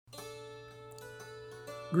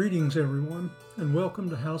Greetings everyone, and welcome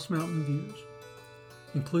to House Mountain Views.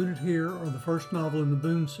 Included here are the first novel in the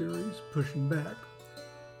Boone Series, Pushing Back,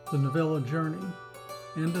 the novella Journey,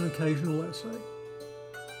 and an occasional essay.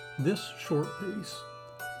 This short piece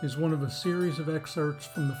is one of a series of excerpts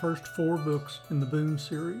from the first 4 books in the Boone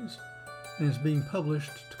Series and is being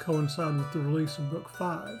published to coincide with the release of Book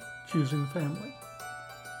 5, Choosing Family.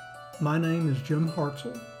 My name is Jim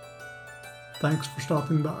Hartzell. Thanks for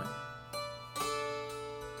stopping by.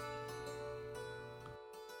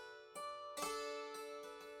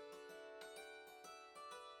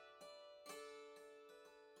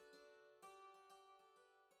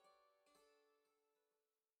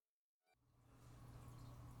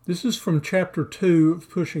 This is from Chapter 2 of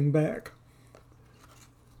Pushing Back.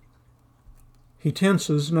 He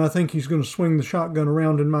tenses, and I think he's going to swing the shotgun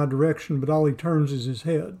around in my direction, but all he turns is his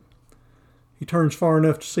head. He turns far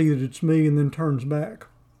enough to see that it's me and then turns back.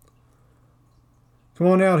 Come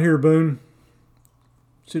on out here, Boone.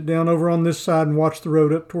 Sit down over on this side and watch the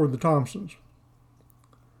road up toward the Thompsons.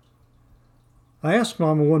 I asked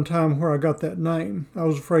Mama one time where I got that name. I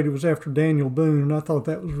was afraid it was after Daniel Boone, and I thought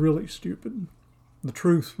that was really stupid. The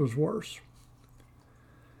truth was worse.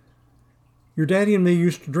 Your daddy and me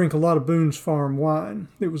used to drink a lot of Boone's Farm wine.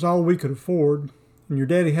 It was all we could afford, and your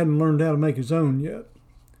daddy hadn't learned how to make his own yet.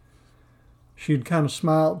 She had kind of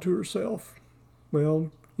smiled to herself.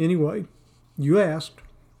 Well, anyway, you asked.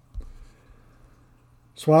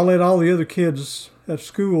 So I let all the other kids at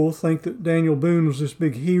school think that Daniel Boone was this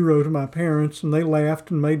big hero to my parents, and they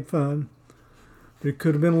laughed and made fun. But it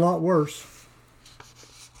could have been a lot worse.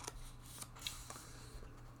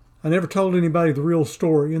 I never told anybody the real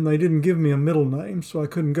story, and they didn't give me a middle name, so I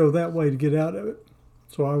couldn't go that way to get out of it.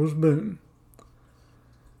 So I was Boone.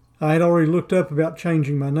 I had already looked up about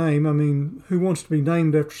changing my name. I mean, who wants to be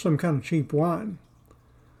named after some kind of cheap wine?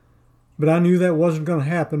 But I knew that wasn't going to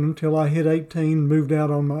happen until I hit 18 and moved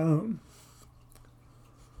out on my own.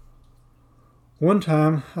 One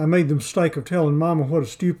time, I made the mistake of telling Mama what a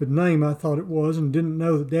stupid name I thought it was and didn't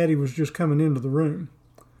know that Daddy was just coming into the room.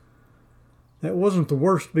 That wasn't the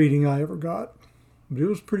worst beating I ever got, but it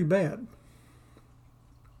was pretty bad.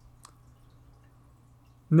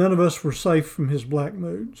 None of us were safe from his black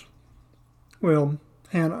moods. Well,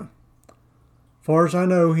 Hannah. Far as I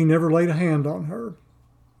know, he never laid a hand on her.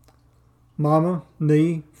 Mama,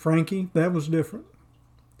 me, Frankie, that was different.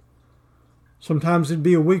 Sometimes it'd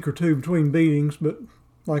be a week or 2 between beatings, but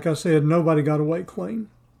like I said, nobody got away clean.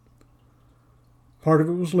 Part of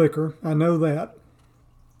it was liquor, I know that.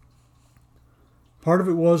 Part of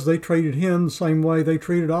it was they treated him the same way they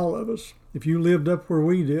treated all of us. If you lived up where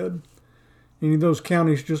we did, any of those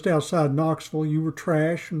counties just outside Knoxville, you were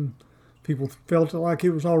trash, and people felt like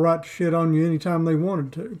it was all right to shit on you anytime they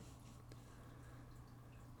wanted to.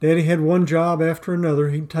 Daddy had one job after another.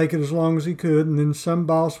 He'd take it as long as he could, and then some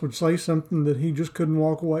boss would say something that he just couldn't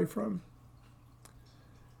walk away from.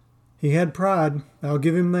 He had pride, I'll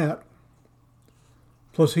give him that.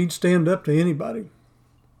 Plus, he'd stand up to anybody.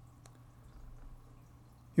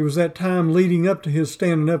 It was that time leading up to his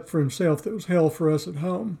standing up for himself that was hell for us at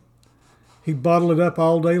home. He'd bottle it up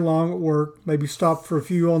all day long at work, maybe stop for a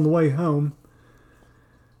few on the way home.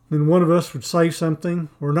 Then one of us would say something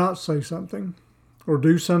or not say something, or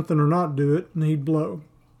do something or not do it, and he'd blow.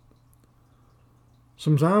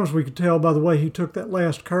 Sometimes we could tell by the way he took that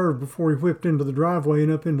last curve before he whipped into the driveway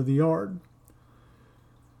and up into the yard.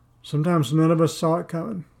 Sometimes none of us saw it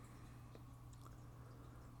coming.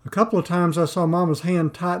 A couple of times I saw Mama's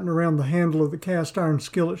hand tighten around the handle of the cast iron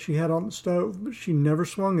skillet she had on the stove, but she never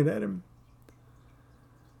swung it at him.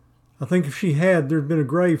 I think if she had, there'd been a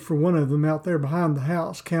grave for one of them out there behind the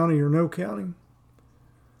house, county or no county.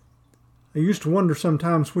 I used to wonder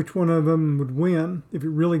sometimes which one of them would win if it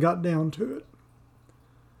really got down to it.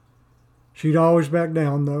 She'd always back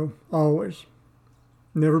down, though, always.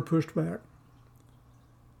 Never pushed back.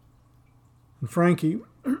 And Frankie,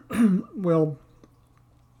 well,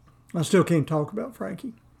 I still can't talk about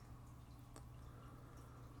Frankie.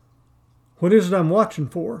 What is it I'm watching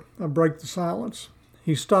for? I break the silence.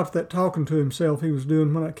 He stopped that talking to himself he was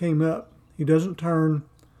doing when I came up. He doesn't turn,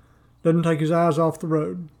 doesn't take his eyes off the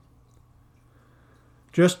road.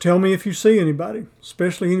 Just tell me if you see anybody,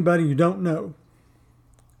 especially anybody you don't know.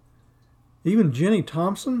 Even Jenny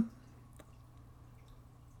Thompson?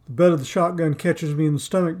 The butt of the shotgun catches me in the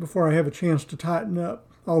stomach before I have a chance to tighten up.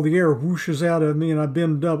 All the air whooshes out of me and I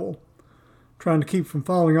bend double, trying to keep from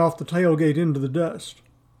falling off the tailgate into the dust.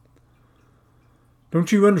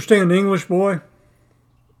 Don't you understand English, boy?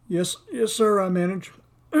 Yes, sir, I manage.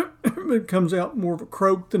 It comes out more of a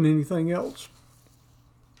croak than anything else.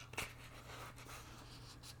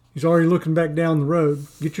 He's already looking back down the road.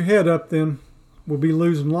 Get your head up then. We'll be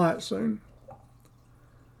losing light soon.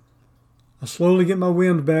 I slowly get my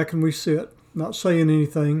wind back and we sit, not saying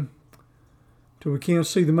anything, till we can't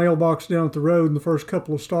see the mailbox down at the road and the first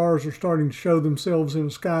couple of stars are starting to show themselves in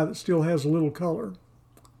a sky that still has a little color.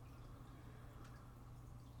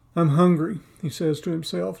 I'm hungry, he says to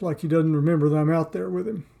himself, like he doesn't remember that I'm out there with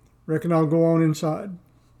him. Reckon I'll go on inside.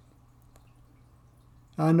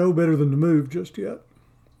 I know better than to move just yet.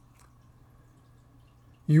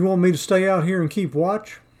 You want me to stay out here and keep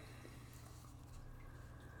watch?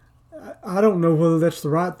 I don't know whether that's the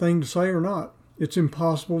right thing to say or not. It's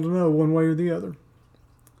impossible to know one way or the other.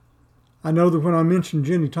 I know that when I mentioned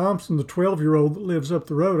Jenny Thompson, the 12-year-old that lives up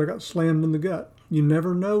the road, I got slammed in the gut. You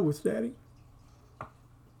never know with Daddy.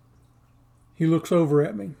 He looks over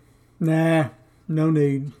at me. Nah, no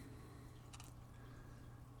need.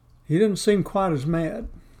 He didn't seem quite as mad.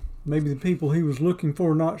 Maybe the people he was looking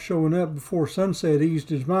for not showing up before sunset eased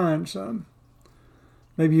his mind some.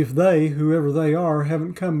 Maybe if they, whoever they are,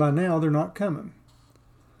 haven't come by now, they're not coming.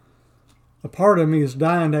 A part of me is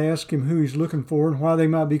dying to ask him who he's looking for and why they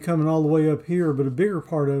might be coming all the way up here, but a bigger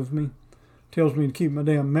part of me tells me to keep my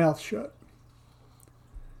damn mouth shut.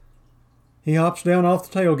 He hops down off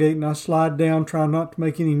the tailgate and I slide down, trying not to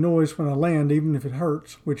make any noise when I land, even if it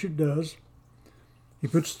hurts, which it does. He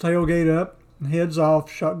puts the tailgate up and heads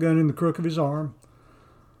off, shotgun in the crook of his arm,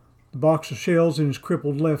 the box of shells in his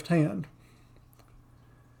crippled left hand.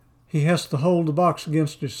 He has to hold the box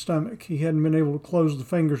against his stomach. He hadn't been able to close the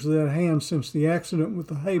fingers of that hand since the accident with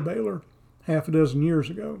the hay baler half a dozen years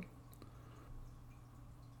ago.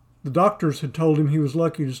 The doctors had told him he was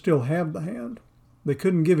lucky to still have the hand. They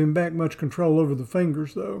couldn't give him back much control over the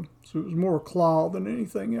fingers, though, so it was more a claw than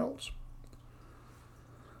anything else.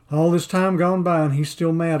 All this time gone by, and he's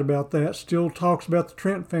still mad about that, still talks about the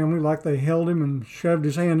Trent family like they held him and shoved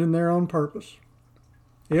his hand in there on purpose.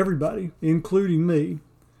 Everybody, including me,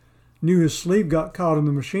 knew his sleeve got caught in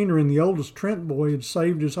the machinery and the oldest Trent boy had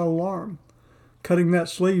saved his whole arm, cutting that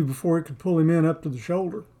sleeve before it could pull him in up to the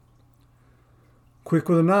shoulder. Quick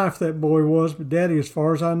with a knife that boy was, but Daddy, as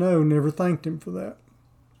far as I know, never thanked him for that.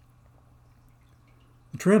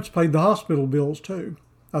 The Trents paid the hospital bills, too.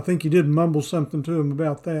 I think he did mumble something to him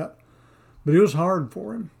about that, but it was hard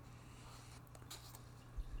for him.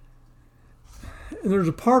 And there's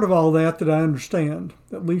a part of all that I understand,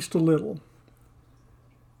 at least a little.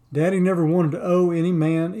 Daddy never wanted to owe any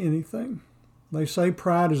man anything. They say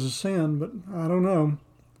pride is a sin, but I don't know.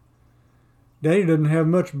 Daddy doesn't have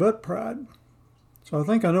much but pride. So I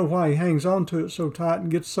think I know why he hangs on to it so tight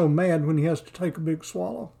and gets so mad when he has to take a big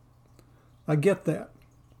swallow. I get that.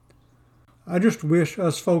 I just wish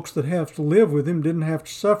us folks that have to live with him didn't have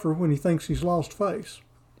to suffer when he thinks he's lost face.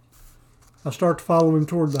 I start to follow him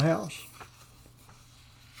toward the house.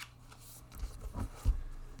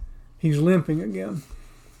 He's limping again.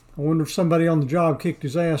 I wonder if somebody on the job kicked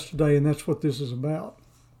his ass today and that's what this is about.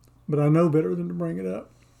 But I know better than to bring it up.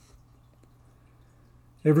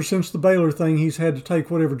 Ever since the baler thing, he's had to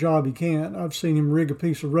take whatever job he can. I've seen him rig a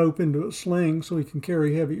piece of rope into a sling so he can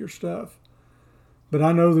carry heavier stuff. But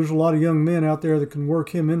I know there's a lot of young men out there that can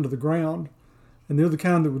work him into the ground, and they're the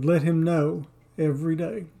kind that would let him know every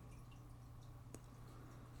day.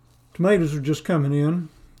 Tomatoes are just coming in,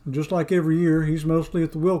 and just like every year, he's mostly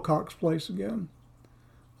at the Wilcox place again.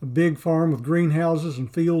 A big farm with greenhouses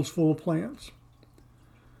and fields full of plants.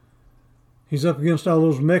 He's up against all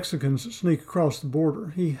those Mexicans that sneak across the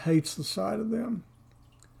border. He hates the sight of them.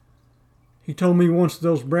 He told me once that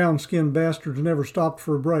those brown-skinned bastards never stopped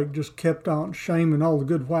for a break, just kept on shaming all the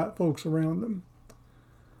good white folks around them.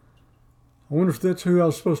 I wonder if that's who I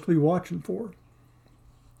was supposed to be watching for.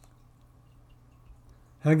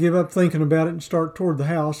 I give up thinking about it and start toward the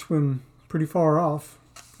house when, pretty far off,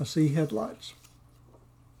 I see headlights.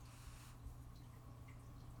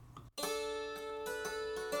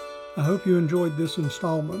 I hope you enjoyed this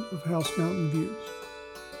installment of House Mountain Views.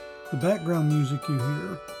 The background music you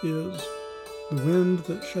hear is The Wind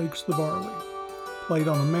That Shakes the Barley, played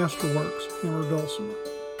on a Masterworks hammer dulcimer.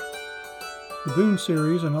 The Boone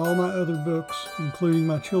Series and all my other books, including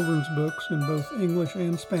my children's books in both English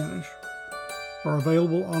and Spanish, are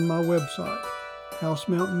available on my website,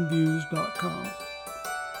 housemountainviews.com.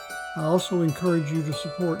 I also encourage you to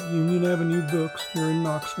support Union Avenue Books here in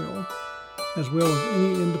Knoxville, as well as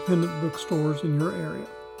any independent bookstores in your area.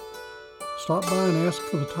 Stop by and ask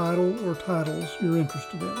for the title or titles you're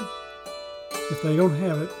interested in. If they don't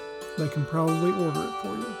have it, they can probably order it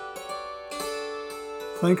for you.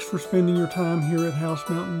 Thanks for spending your time here at House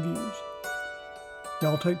Mountain Views.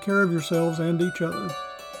 Y'all take care of yourselves and each other,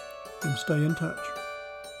 and stay in touch.